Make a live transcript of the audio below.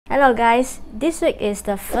Hello guys, this week is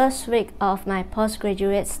the first week of my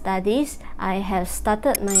postgraduate studies. I have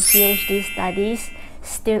started my PhD studies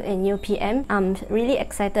still in UPM. I'm really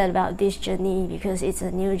excited about this journey because it's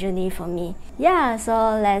a new journey for me. Yeah,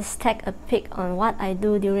 so let's take a peek on what I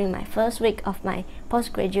do during my first week of my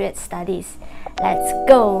postgraduate studies. Let's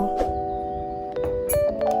go!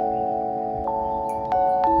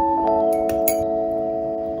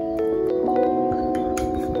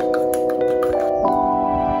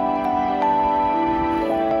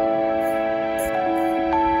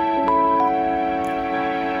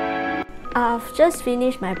 I've just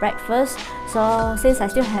finished my breakfast, so since I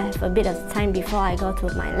still have a bit of time before I go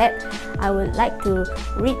to my lab, I would like to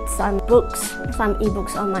read some books, some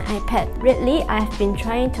ebooks on my iPad. Lately, I've been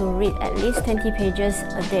trying to read at least 20 pages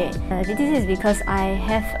a day. This is because I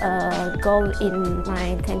have a goal in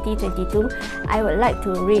my 2022. I would like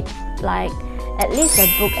to read like at least a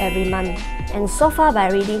book every month. And so far, by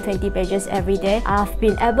reading 20 pages every day, I've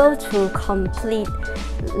been able to complete,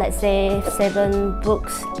 let's say, 7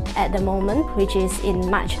 books at the moment, which is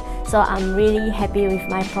in March. So I'm really happy with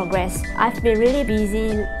my progress. I've been really busy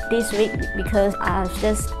this week because I've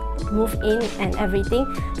just moved in and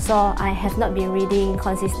everything, so I have not been reading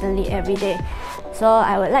consistently every day. So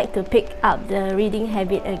I would like to pick up the reading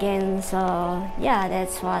habit again. So yeah,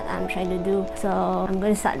 that's what I'm trying to do. So I'm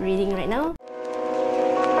going to start reading right now.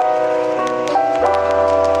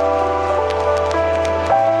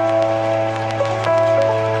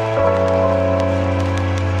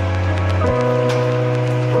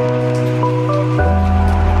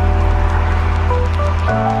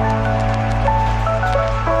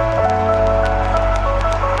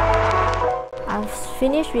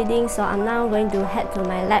 Finished reading, so I'm now going to head to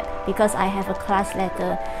my lab because I have a class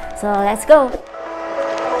later. So let's go!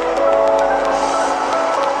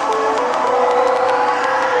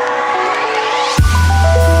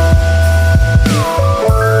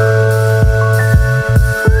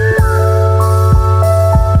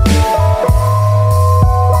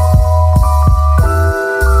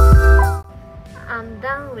 I'm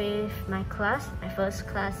done with my class, my first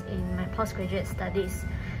class in my postgraduate studies.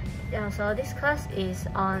 So this class is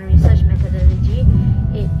on research methodology.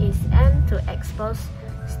 It is aimed to expose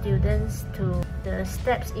students to the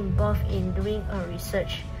steps involved in doing a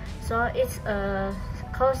research. So it's a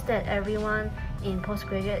course that everyone in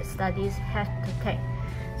postgraduate studies have to take.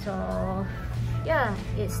 So yeah,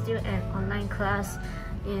 it's still an online class,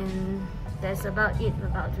 and that's about it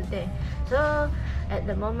about today. So at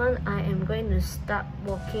the moment, I am going to start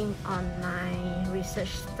working on my research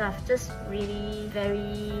stuff. Just really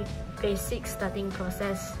very basic starting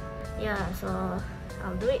process. Yeah, so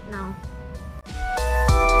I'll do it now.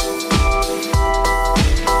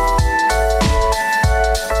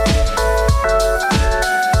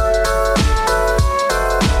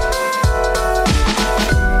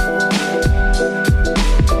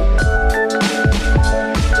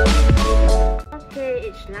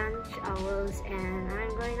 Lunch hours, and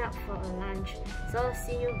I'm going out for a lunch, so I'll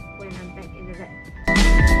see you when I'm back in the lab.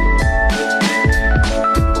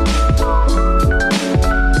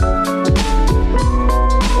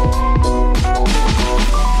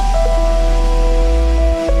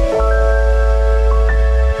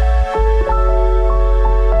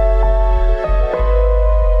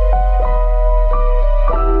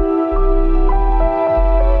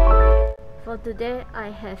 For today, I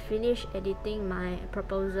have finished editing my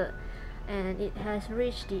proposal, and it has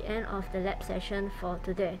reached the end of the lab session for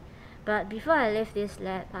today. But before I leave this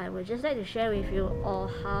lab, I would just like to share with you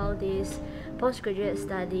all how this postgraduate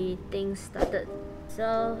study thing started.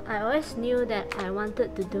 So I always knew that I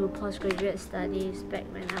wanted to do postgraduate studies back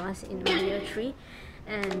when I was in my year 3,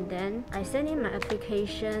 and then I sent in my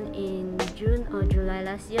application in June or July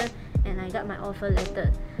last year, and I got my offer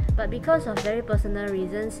letter. But because of very personal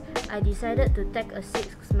reasons, I decided to take a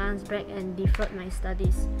 6 months break and deferred my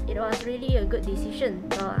studies. It was really a good decision,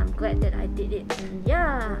 so I'm glad that I did it. And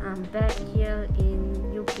yeah, I'm back here in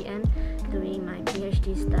UPM doing my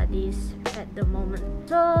PhD studies at the moment.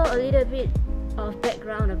 So a little bit of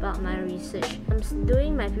background about my research. I'm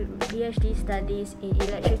doing my PhD studies in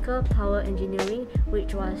electrical power engineering,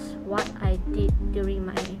 which was what I did during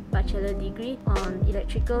my bachelor degree on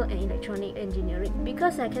electrical and electronic engineering.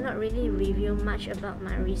 Because I cannot really review much about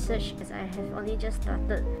my research as I have only just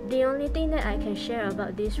started, the only thing that I can share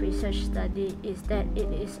about this research study is that it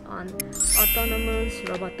is on autonomous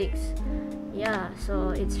robotics. Yeah, so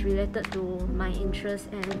it's related to my interest,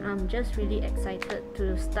 and I'm just really excited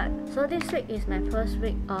to start. So this week is my first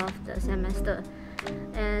week of the semester,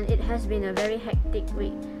 and it has been a very hectic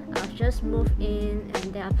week. I've just moved in,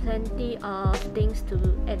 and there are plenty of things to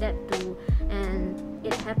adapt to, and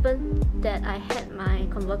it happened that I had my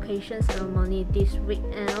convocation ceremony this week,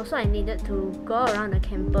 and also I needed to go around the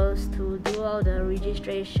campus to do all the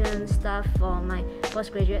registration stuff for my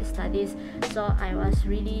postgraduate studies, so I was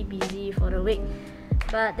really busy for the week.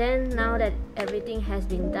 But then now that everything has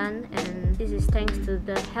been done, and this is thanks to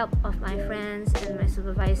the help of my friends and my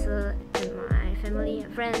supervisor and my family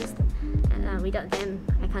and friends, and without them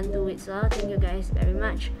I can't do it, so thank you guys very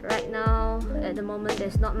much. Right now, at the moment,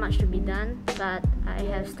 there's not much to be done, but I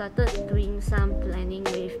have started doing some planning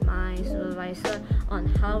with my supervisor on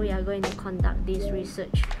how we are going to conduct this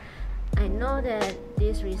research. I know that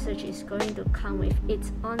this research is going to come with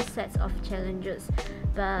its own sets of challenges,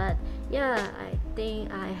 but yeah, I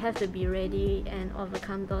think I have to be ready and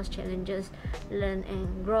overcome those challenges, learn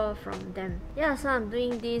and grow from them. Yeah, so I'm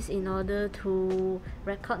doing this in order to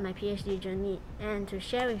record my PhD journey and to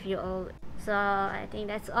share with you all. So I think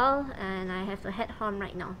that's all, and I have to head home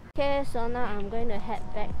right now. Okay, so now I'm going to head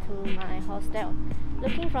back to my hostel.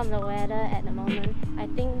 Looking from the weather at the moment, I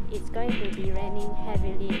think it's going to be raining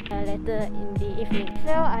heavily later in the evening.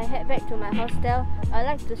 So I head back to my hostel. I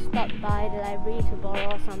like to stop by the library to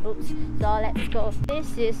borrow some books. So let's go.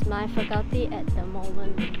 This is my faculty at the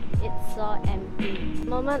moment. It's so empty. At the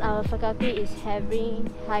moment, our faculty is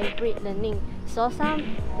having hybrid learning. So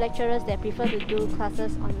some lecturers that prefer to do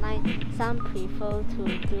classes online, some prefer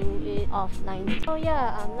to do it offline. So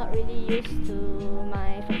yeah, I'm not really used to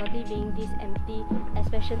my faculty being this empty,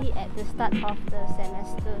 especially at the start of the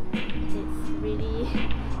semester. It's really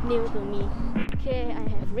new to me. Okay, I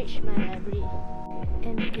have reached my library.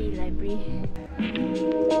 Empty library.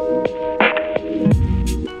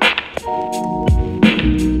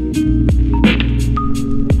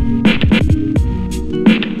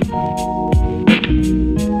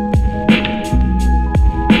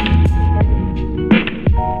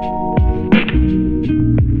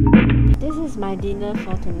 My dinner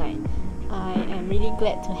for tonight. I am really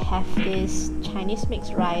glad to have this Chinese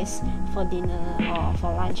mixed rice for dinner or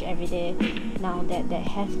for lunch every day, now that they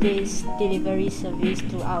have this delivery service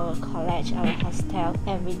to our college, our hostel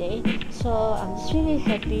every day. So I'm just really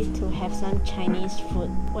happy to have some Chinese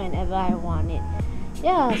food whenever I want it.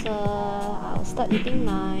 Yeah, so I'll start eating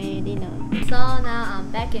my dinner. So now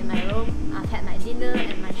I'm back in my room. I've had my dinner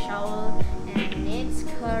and my shower, and it's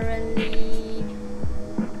currently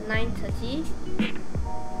 9:30,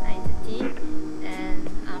 and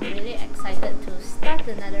I'm really excited to start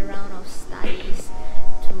another round of studies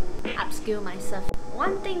to upskill myself.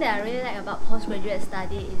 One thing that I really like about postgraduate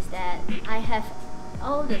study is that I have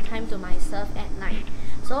all the time to myself at night.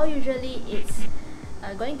 So usually it's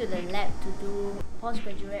going to the lab to do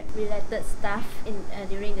postgraduate related stuff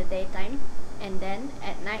during the daytime, and then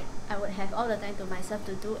at night I would have all the time to myself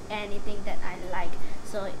to do anything that I like.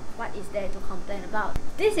 So what is there to complain about?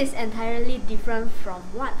 This is entirely different from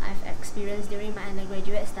what I've experienced during my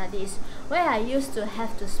undergraduate studies, where I used to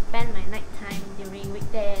have to spend my night time during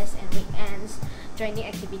weekdays and weekends joining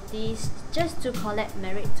activities just to collect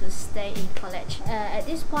merit to stay in college. At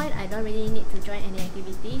this point, I don't really need to join any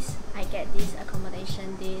activities. I get this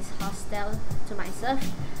accommodation, this hostel to myself,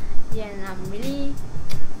 and I'm really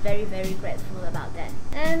very grateful about that.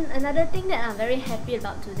 And another thing that I'm very happy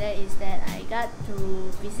about today is that I got to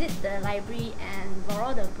visit the library and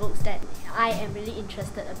borrow the books that I am really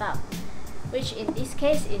interested about, which in this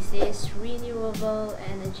case is this renewable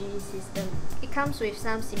energy system. It comes with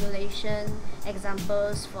some simulation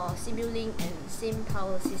examples for Simulink and Sim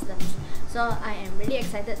power systems, so I am really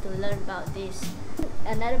excited to learn about this.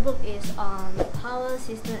 Another book is on power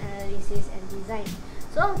system analysis and design.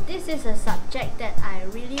 So this is a subject that I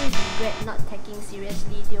really regret not taking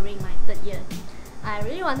seriously during my third year. I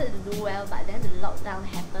really wanted to do well, but then the lockdown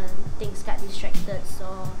happened, things got distracted,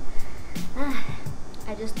 so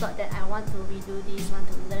I just thought that I want to redo this,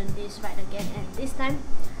 want to learn this right again, and this time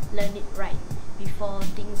learn it right before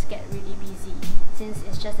things get really busy, since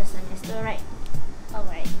it's just a semester, right?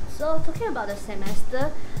 Alright, so talking about the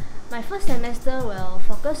semester, my first semester will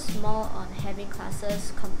focus more on having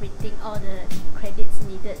classes, completing all the credits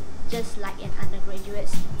needed, just like an undergraduate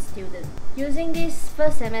student. Using this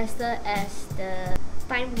first semester as the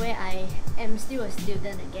time where I am still a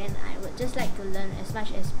student again, I would just like to learn as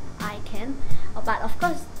much as I can. But of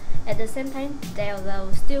course, at the same time, there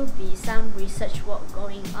will still be some research work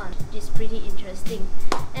going on, which is pretty interesting.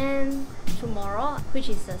 And tomorrow, which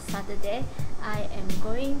is a Saturday, I am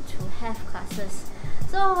going to have classes.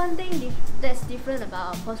 So one thing that's different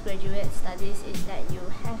about postgraduate studies is that you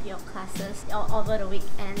have your classes over the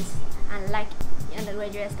weekends, unlike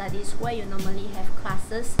undergraduate studies where you normally have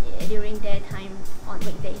classes during their time on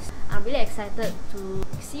weekdays. I'm really excited to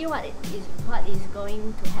see what is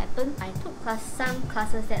going to happen. I took some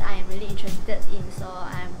classes that I am really interested in, so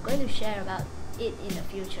I'm going to share about it in the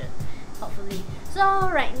future, hopefully. So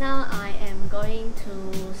right now I am going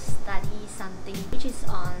to study something which is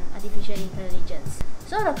on artificial intelligence.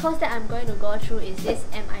 So the course that I'm going to go through is this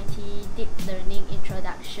MIT Deep Learning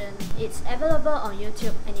Introduction. It's available on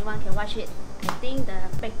YouTube, anyone can watch it. I think the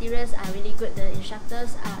lecturers are really good, the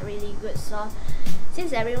instructors are really good, so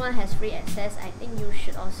since everyone has free access, I think you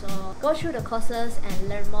should also go through the courses and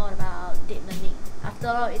learn more about deep learning. After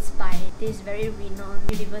all, it's by this very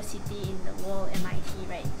renowned university in the world, MIT,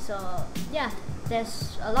 right? So yeah,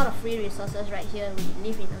 there's a lot of free resources right here. We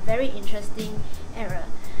live in a very interesting era.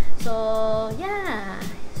 So yeah,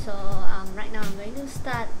 so right now I'm going to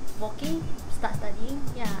start studying.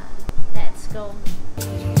 Yeah, let's go.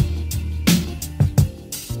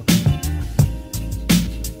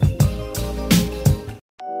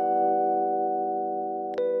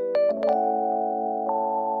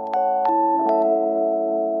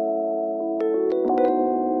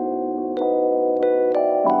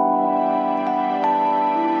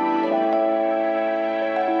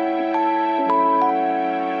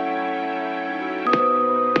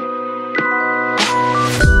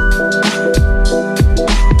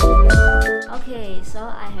 So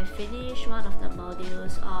I have finished one of the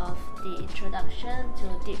modules of the Introduction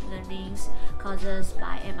to Deep Learning's courses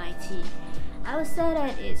by MIT. I would say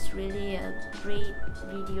that it's really a great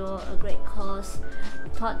video, a great course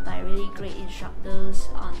taught by really great instructors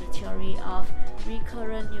on the theory of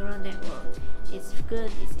recurrent neural network. It's good,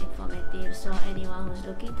 it's informative, so anyone who's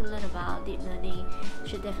looking to learn about deep learning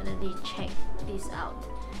should definitely check this out.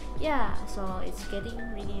 Yeah, so it's getting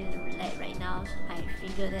really late right now. I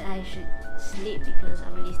figured that I should sleep because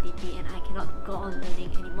I'm really sleepy and I cannot go on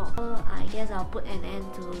learning anymore. So I guess I'll put an end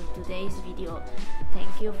to today's video.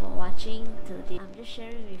 Thank you for watching. I'm just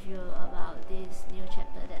sharing with you about this new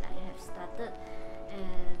chapter that I have started,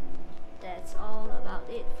 and that's all about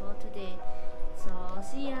it for today. So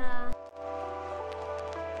see ya!